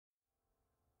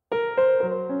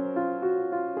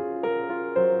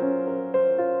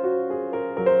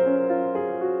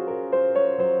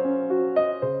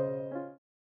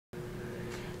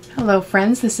Hello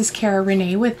friends, this is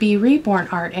Cara-Renee with B.Reborn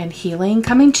Art and Healing,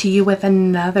 coming to you with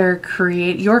another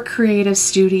Your Creative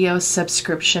Studio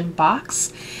subscription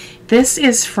box. This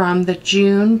is from the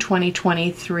June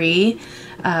 2023,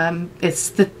 it's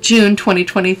the June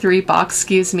 2023 box,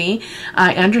 excuse me.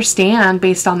 I understand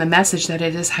based on the message that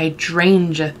it is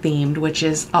hydrangea themed, which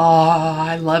is, oh,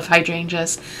 I love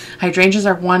hydrangeas. Hydrangeas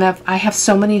are I have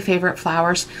so many favorite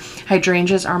flowers.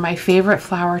 Hydrangeas are my favorite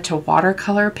flower to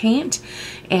watercolor paint,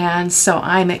 and so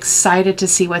I'm excited to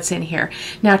see what's in here.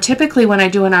 Now typically when I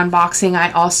do an unboxing,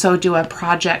 I also do a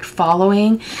project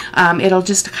following. It'll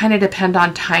just kind of depend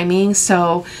on timing,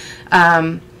 so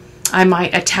I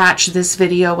might attach this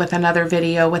video with another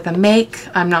video with a make.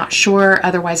 I'm not sure.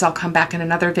 Otherwise, I'll come back in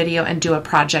another video and do a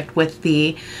project with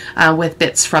the with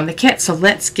bits from the kit. So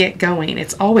let's get going.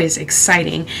 It's always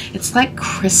exciting. It's like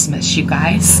Christmas, you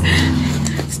guys.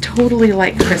 It's totally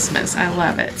like Christmas. I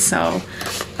love it. So,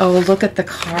 oh, look at the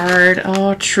card.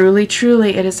 Oh, truly,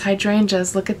 truly, it is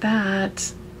hydrangeas. Look at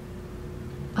that.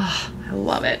 Oh, I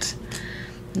love it.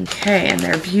 Okay, and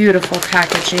they're beautiful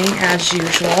packaging as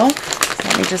usual.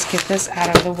 Let me just get this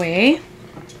out of the way.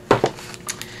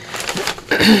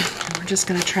 We're just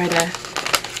going to try to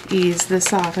ease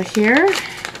this off of here.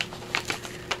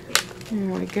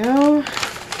 There we go.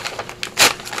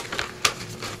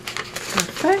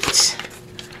 Perfect.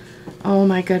 Oh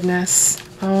my goodness.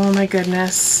 Oh my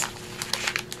goodness.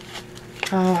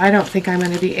 Oh, I don't think I'm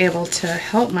going to be able to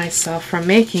help myself from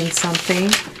making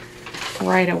something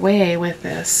right away with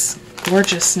this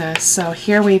gorgeousness. So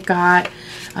here we've got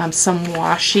some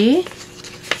washi.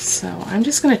 So I'm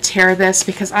just going to tear this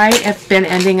because I have been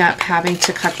ending up having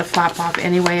to cut the flap off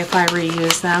anyway if I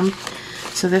reuse them.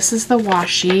 So this is the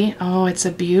washi. Oh, it's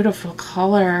a beautiful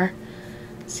color.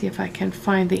 Let's see if I can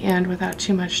find the end without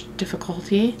too much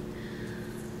difficulty.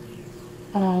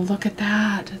 Oh, look at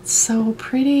that. It's so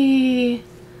pretty.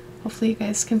 Hopefully you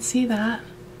guys can see that.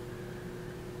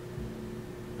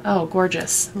 Oh,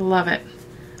 gorgeous. Love it.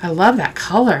 I love that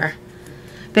color.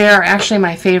 They are actually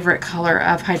my favorite color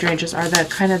of hydrangeas, are the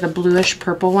kind of the bluish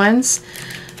purple ones.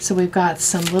 So we've got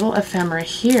some little ephemera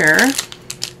here. Let's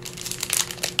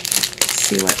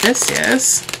see what this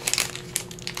is.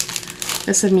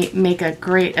 This would make a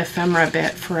great ephemera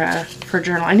bit for a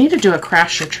journal. I need to do a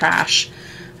crash your trash.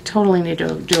 I totally need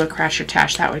to do a crash your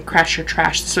trash. That would crash your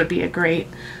trash. This would be a great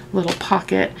little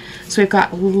pocket. So we've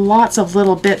got lots of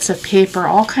little bits of paper,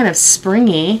 all kind of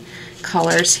springy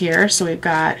colors here. So we've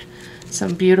got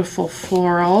some beautiful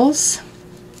florals.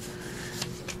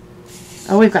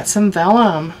 Oh, we've got some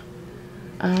vellum.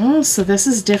 Oh, so this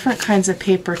is different kinds of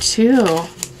paper too.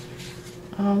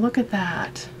 Oh, look at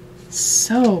that.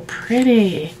 So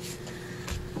pretty.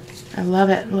 I love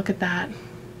it. Look at that.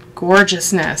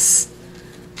 Gorgeousness.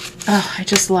 Oh, I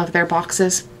just love their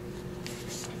boxes.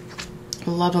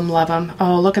 Love them, love them.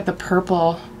 Oh, look at the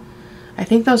purple. I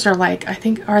think those are like,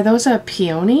 are those a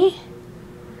peony?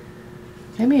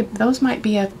 Maybe those might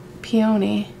be a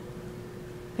peony.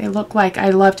 They look like, I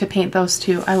love to paint those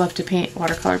too. I love to paint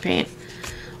watercolor paint.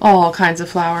 All kinds of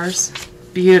flowers.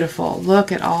 Beautiful.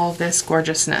 Look at all this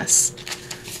gorgeousness.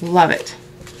 Love it.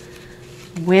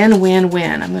 Win, win,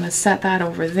 win. I'm going to set that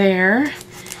over there.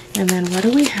 And then what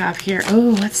do we have here?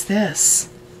 Oh, what's this?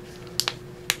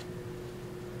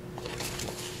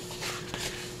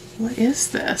 What is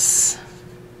this?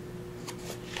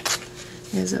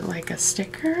 Is it like a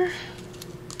sticker?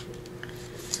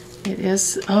 It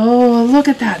is. Oh, look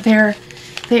at that.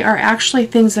 They are actually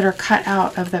things that are cut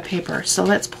out of the paper. So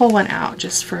let's pull one out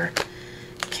just for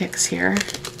kicks here.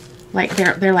 Like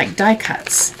they're like die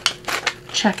cuts.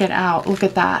 Check it out. Look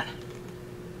at that.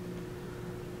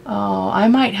 Oh, I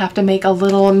might have to make a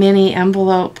little mini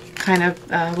envelope kind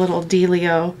of little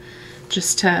dealio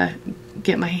just to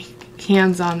get my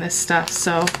hands on this stuff.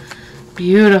 So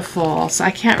beautiful. So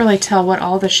I can't really tell what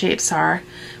all the shapes are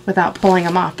without pulling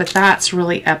them off, but that's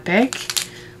really epic.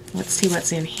 Let's see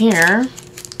what's in here.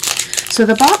 So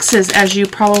the boxes, as you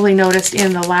probably noticed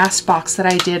in the last box that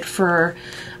I did for,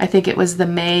 I think it was the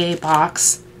May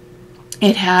box,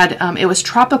 it had, it was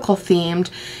tropical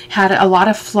themed, had a lot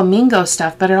of flamingo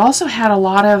stuff, but it also had a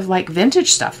lot of like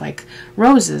vintage stuff, like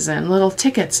roses and little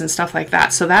tickets and stuff like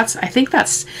that. So I think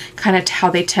that's kind of how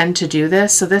they tend to do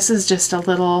this. So this is just a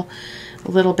little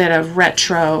bit of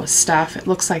retro stuff. It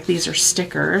looks like these are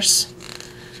stickers.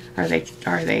 Are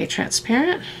they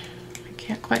transparent? I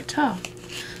can't quite tell.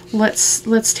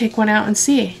 Let's take one out and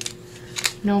see.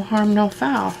 No harm, no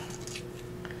foul.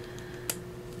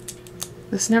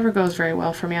 This never goes very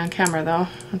well for me on camera though,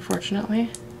 unfortunately.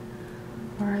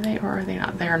 Or are they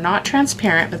not? They are not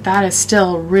transparent, but that is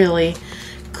still really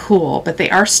cool. But they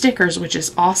are stickers, which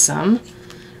is awesome.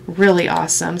 Really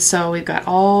awesome. So we've got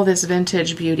all this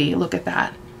vintage beauty. Look at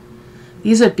that.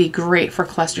 These would be great for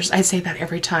clusters. I say that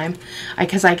every time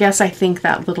because I guess I think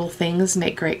that little things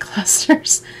make great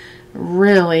clusters.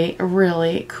 Really,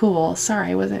 really cool.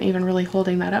 Sorry, I wasn't even really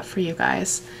holding that up for you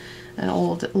guys. An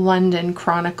old London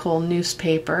Chronicle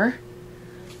newspaper.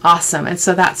 Awesome. And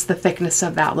so that's the thickness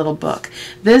of that little book.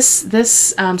 This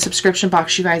subscription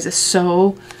box, you guys, is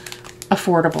so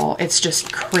affordable. It's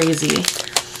just crazy.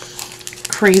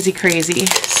 Crazy, crazy.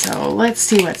 So let's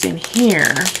see what's in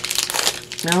here.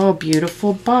 Oh,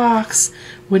 beautiful box.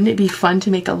 Wouldn't it be fun to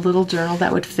make a little journal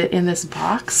that would fit in this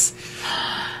box?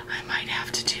 I might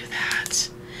have to do that.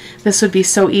 This would be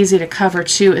so easy to cover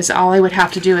too, is all I would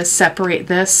have to do is separate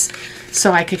this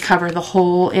so I could cover the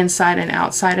whole inside and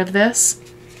outside of this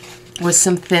with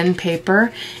some thin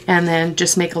paper, and then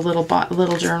just make a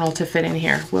little journal to fit in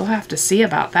here. We'll have to see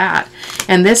about that.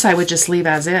 And this I would just leave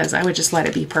as is. I would just let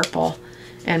it be purple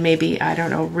and maybe, I don't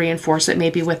know, reinforce it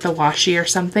maybe with the washi or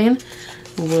something.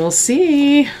 We'll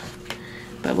see.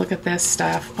 But look at this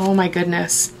stuff. Oh my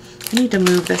goodness. I need to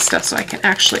move this stuff so I can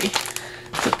actually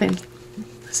put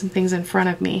some things in front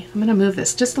of me. I'm going to move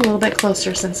this just a little bit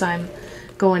closer since I'm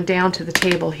going down to the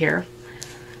table here.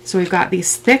 So we've got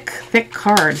these thick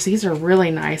cards. These are really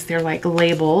nice. They're like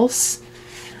labels.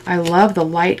 I love the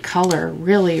light color.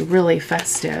 Really, really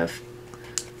festive.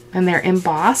 And they're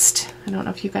embossed. I don't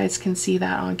know if you guys can see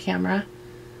that on camera.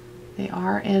 They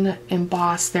are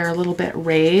embossed. They're a little bit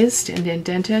raised and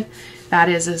indented. That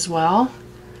is as well.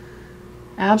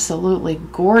 Absolutely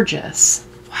gorgeous.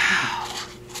 Wow.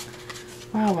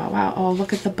 Wow, wow, wow. Oh,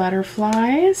 look at the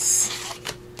butterflies.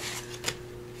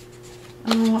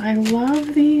 Oh, I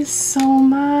love these so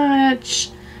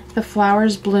much. The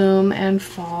flowers bloom and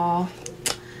fall.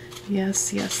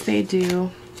 Yes, yes, they do.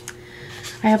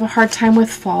 I have a hard time with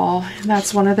fall.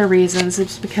 That's one of the reasons.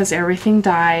 It's because everything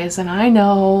dies, and I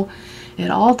know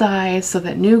it all dies so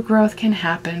that new growth can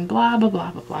happen, blah, blah,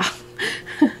 blah, blah, blah.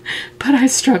 But I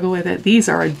struggle with it. These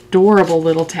are adorable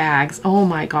little tags. Oh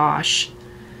my gosh.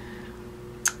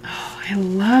 Oh, I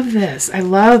love this. I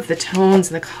love the tones,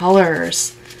 the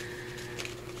colors.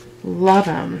 Love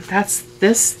them.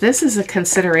 This is a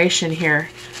consideration here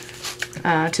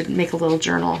to make a little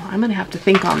journal. I'm going to have to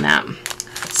think on that.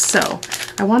 So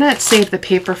I want to save the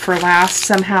paper for last.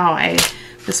 Somehow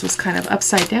this was kind of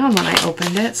upside down when I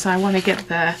opened it, so I want to get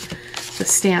the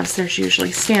stamps. There's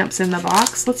usually stamps in the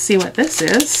box. Let's see what this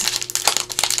is.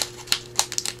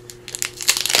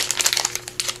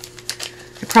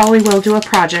 I probably will do a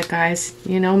project, guys.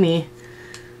 You know me.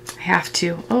 I have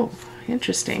to. Oh,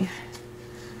 interesting.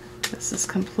 This is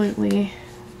completely...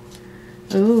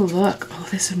 Oh, look. Oh,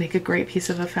 this would make a great piece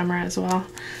of ephemera as well.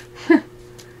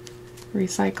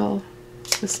 Recycle.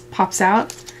 This pops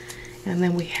out. And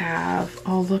then we have...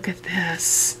 Oh, look at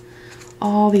this.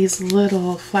 All these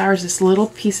little flowers, these little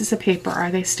pieces of paper.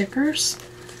 Are they stickers?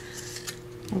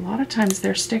 A lot of times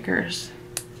they're stickers.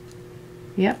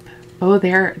 Yep. Oh,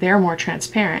 they're more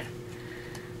transparent.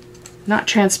 Not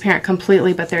transparent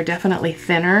completely, but they're definitely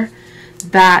thinner.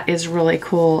 That is really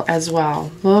cool as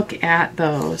well. Look at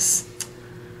those.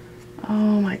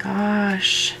 Oh my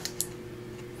gosh.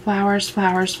 Flowers,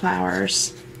 flowers,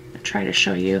 flowers. I'll try to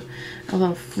show you a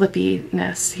little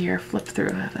flippiness here. Flip through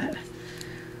of it.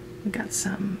 We got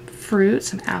some fruit,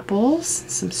 some apples,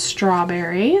 some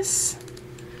strawberries.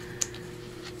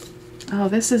 Oh,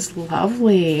 this is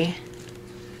lovely.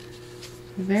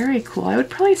 Very cool. I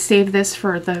would probably save this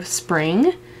for the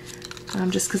spring.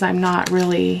 Just because I'm not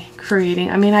really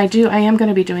creating. I mean, I am going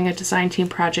to be doing a design team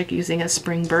project using a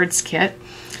spring birds kit,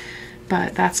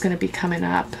 but that's going to be coming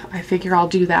up. I figure I'll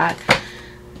do that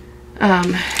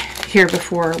here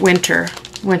before winter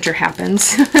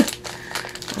happens.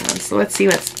 So let's see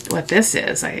what this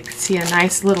is. I see a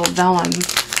nice little vellum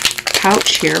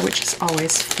pouch here, which is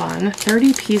always fun.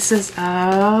 30 pieces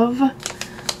of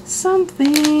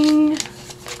something.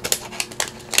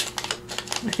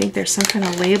 I think there's some kind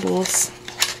of labels.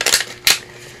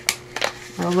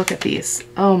 Oh, look at these.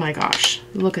 Oh my gosh.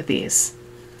 Look at these.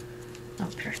 Oh,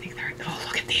 there, I think they're... Oh,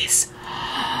 look at these.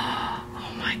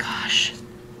 Oh my gosh.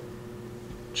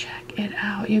 Check it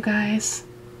out, you guys.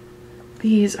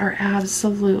 These are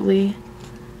absolutely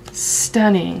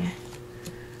stunning.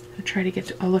 I'll try to get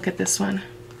to... Oh, look at this one.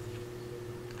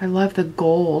 I love the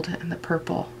gold and the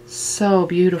purple. So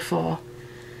beautiful.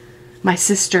 My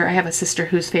sister, I have a sister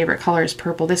whose favorite color is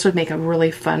purple. This would make a really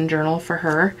fun journal for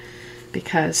her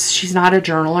because she's not a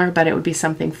journaler, but it would be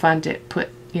something fun to put,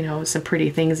 you know, some pretty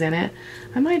things in it.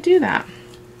 I might do that.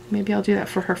 Maybe I'll do that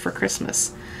for her for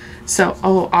Christmas. So,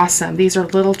 oh, awesome. These are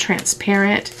little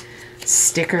transparent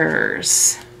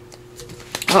stickers.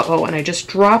 Uh-oh, and I just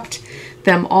dropped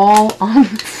them all on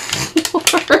the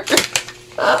floor.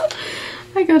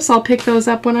 I guess I'll pick those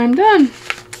up when I'm done.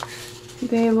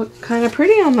 They look kind of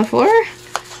pretty on the floor.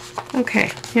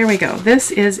 Okay, here we go.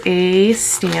 This is a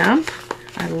stamp.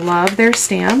 I love their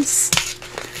stamps.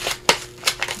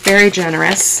 Very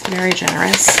generous, very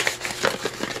generous.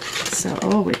 So,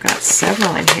 oh, we've got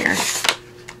several in here.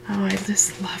 Oh, I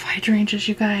just love hydrangeas,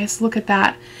 you guys. Look at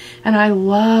that. And I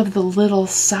love the little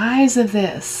size of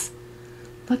this.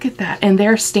 Look at that. And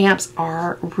their stamps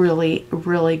are really,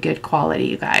 really good quality,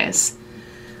 you guys.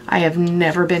 I have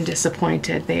never been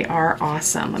disappointed. They are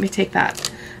awesome. Let me take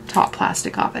that top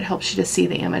plastic off. It helps you to see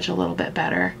the image a little bit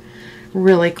better.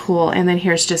 Really cool. And then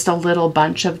here's just a little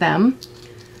bunch of them.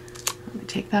 Let me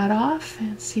take that off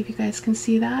and see if you guys can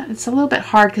see that. It's a little bit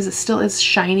hard because it still is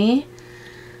shiny,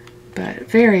 but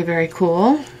very, very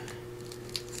cool.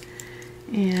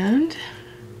 And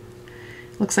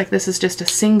looks like this is just a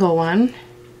single one.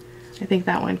 I think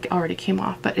that one already came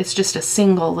off, but it's just a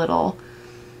single little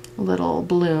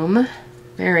bloom.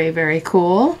 Very, very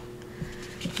cool.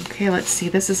 Okay, let's see.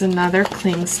 This is another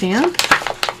cling stamp.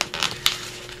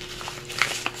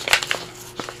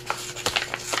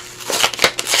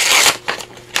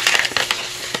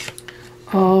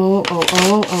 Oh, oh,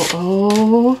 oh, oh,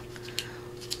 oh.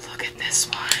 Look at this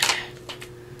one.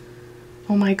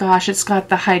 Oh my gosh, it's got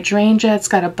the hydrangea, it's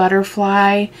got a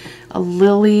butterfly, a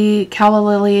lily, calla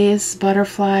lilies,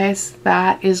 butterflies.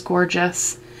 That is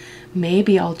gorgeous.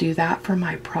 Maybe I'll do that for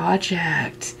my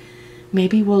project.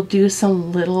 Maybe we'll do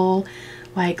some little,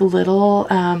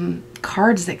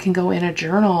 cards that can go in a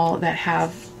journal that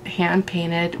have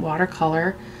hand-painted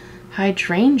watercolor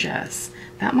hydrangeas.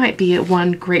 That might be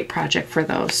one great project for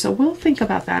those. So we'll think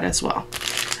about that as well.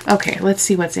 Okay, let's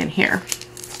see what's in here.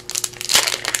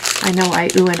 I know I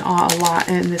ooh and ah a lot,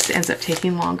 and this ends up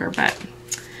taking longer, but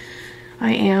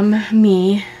I am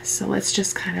me. So let's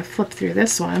just kind of flip through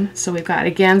this one. So we've got,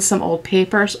 again, some old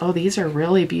papers. Oh, these are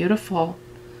really beautiful.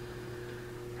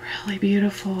 Really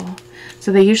beautiful.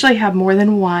 So they usually have more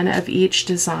than one of each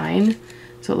design.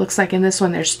 So it looks like in this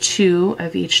one there's 2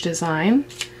 of each design.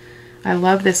 I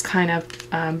love this kind of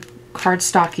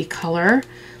cardstocky color.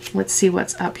 Let's see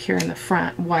what's up here in the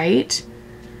front. White.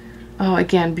 Oh,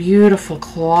 again, beautiful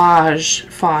collage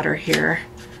fodder here.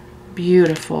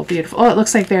 Beautiful, beautiful. Oh, it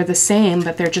looks like they're the same,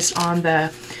 but they're just on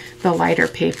the lighter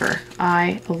paper.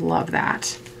 I love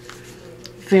that.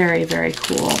 Very, very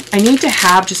cool. I need to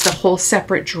have just a whole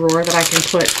separate drawer that I can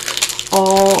put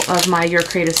all of my Your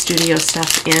Creative Studio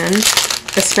stuff in.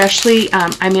 Especially,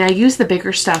 I mean, I use the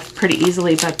bigger stuff pretty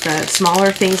easily, but the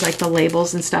smaller things like the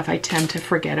labels and stuff I tend to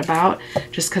forget about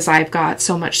just because I've got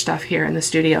so much stuff here in the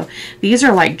studio. These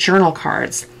are like journal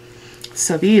cards.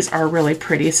 So these are really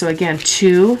pretty. So again,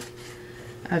 2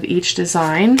 of each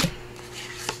design.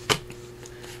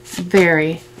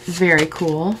 Very, very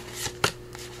cool.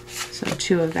 So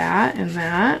 2 of that and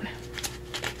that.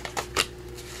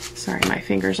 Sorry, my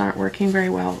fingers aren't working very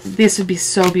well. This would be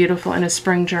so beautiful in a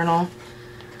spring journal.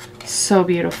 So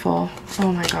beautiful.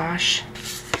 Oh my gosh.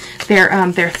 They're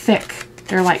thick.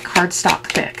 They're like cardstock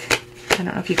thick. I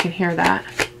don't know if you can hear that.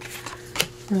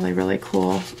 Really, really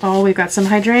cool. Oh, we've got some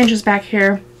hydrangeas back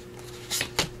here.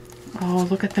 Oh,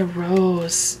 look at the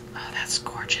rose. Oh, that's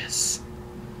gorgeous.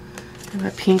 I'm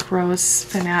a pink rose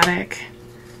fanatic.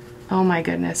 Oh my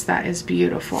goodness, that is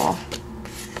beautiful.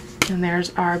 And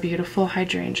there's our beautiful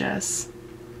hydrangeas.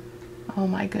 Oh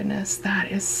my goodness,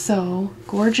 that is so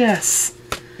gorgeous.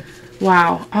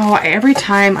 Wow. Oh, every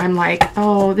time I'm like,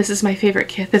 oh, this is my favorite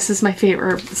kit. This is my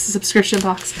favorite subscription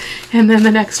box. And then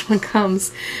the next one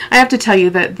comes. I have to tell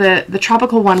you that the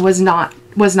tropical one was not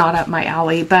up my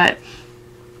alley, but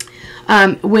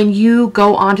when you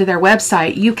go onto their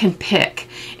website, you can pick.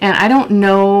 And I don't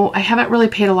know, I haven't really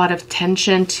paid a lot of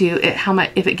attention to it, how much,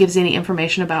 if it gives any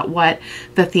information about what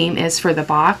the theme is for the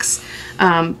box.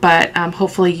 But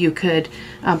hopefully you could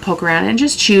poke around and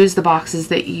just choose the boxes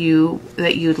that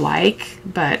you'd like.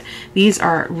 But these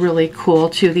are really cool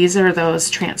too. These are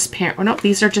those transparent, oh no,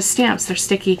 these are just stamps. They're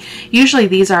sticky. Usually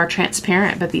these are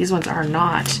transparent, but these ones are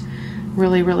not.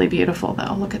 Really, really beautiful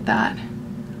though. Look at that.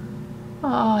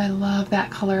 Oh, I love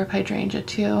that color of hydrangea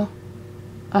too.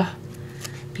 Oh,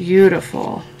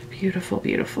 beautiful, beautiful,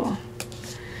 beautiful.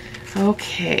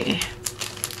 Okay,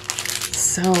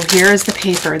 so here is the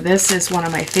paper. This is one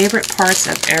of my favorite parts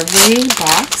of every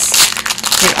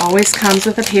box. It always comes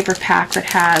with a paper pack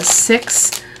that has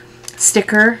 6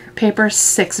 sticker paper,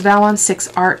 6 vellum, 6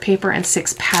 art paper, and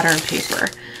 6 pattern paper.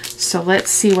 So let's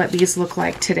see what these look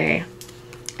like today.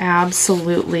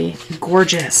 Absolutely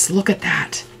gorgeous. Look at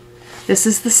that. This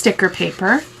is the sticker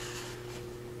paper.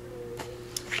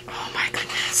 Oh my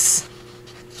goodness.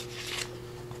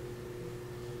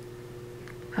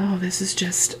 this is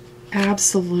just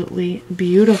absolutely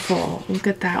beautiful. Look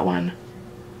at that one.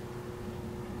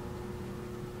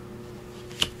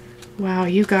 Wow,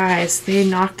 you guys, they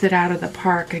knocked it out of the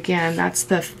park again. That's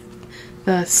the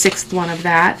sixth one of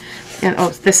that. And oh,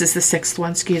 this is the sixth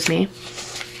one, excuse me.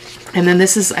 And then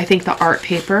this is, I think, the art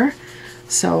paper.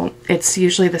 So it's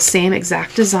usually the same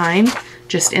exact design,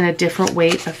 just in a different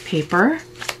weight of paper.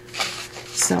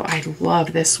 So I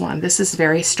love this one. This is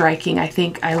very striking. I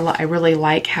think I really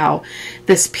like how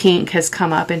this pink has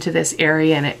come up into this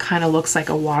area and it kind of looks like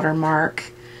a watermark.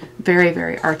 Very,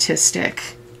 very artistic.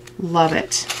 Love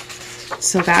it.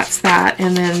 So that's that.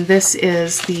 And then this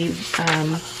is the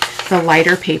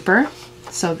lighter paper.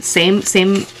 So the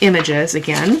same images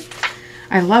again.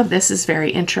 I love this. Is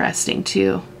very interesting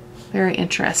too. Very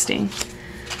interesting.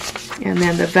 And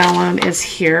then the vellum is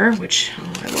here, which,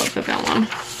 oh, I love the vellum.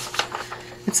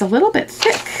 It's a little bit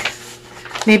thick.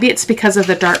 Maybe it's because of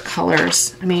the dark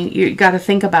colors. I mean, you got to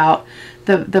think about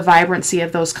the vibrancy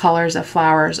of those colors of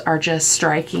flowers are just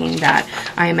striking. That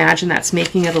I imagine that's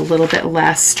making it a little bit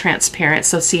less transparent.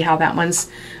 So see how that one's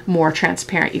more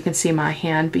transparent. You can see my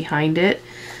hand behind it.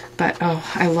 But oh,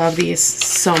 I love these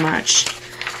so much.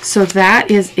 So that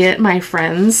is it, my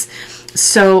friends.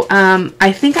 So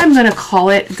I think I'm going to call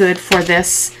it good for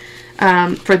this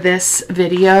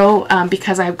video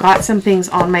because I've got some things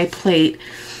on my plate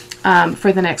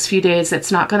for the next few days.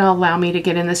 It's not going to allow me to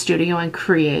get in the studio and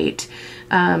create.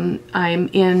 I'm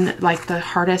in like the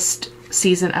hardest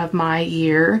season of my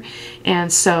year,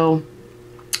 and so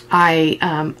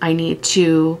I need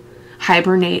to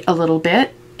hibernate a little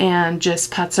bit and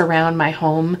just putz around my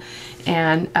home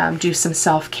and do some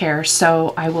self-care.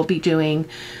 So I will be doing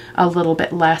a little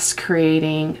bit less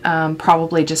creating,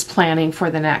 probably just planning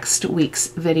for the next week's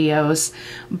videos,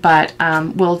 but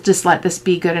we'll just let this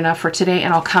be good enough for today,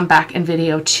 and I'll come back in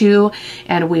video 2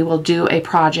 and we will do a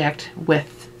project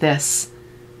with this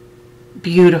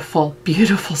beautiful,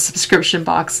 beautiful subscription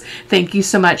box. Thank you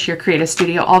so much, Your Creative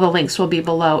Studio. All the links will be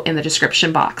below in the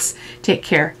description box. Take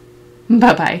care.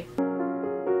 Bye-bye.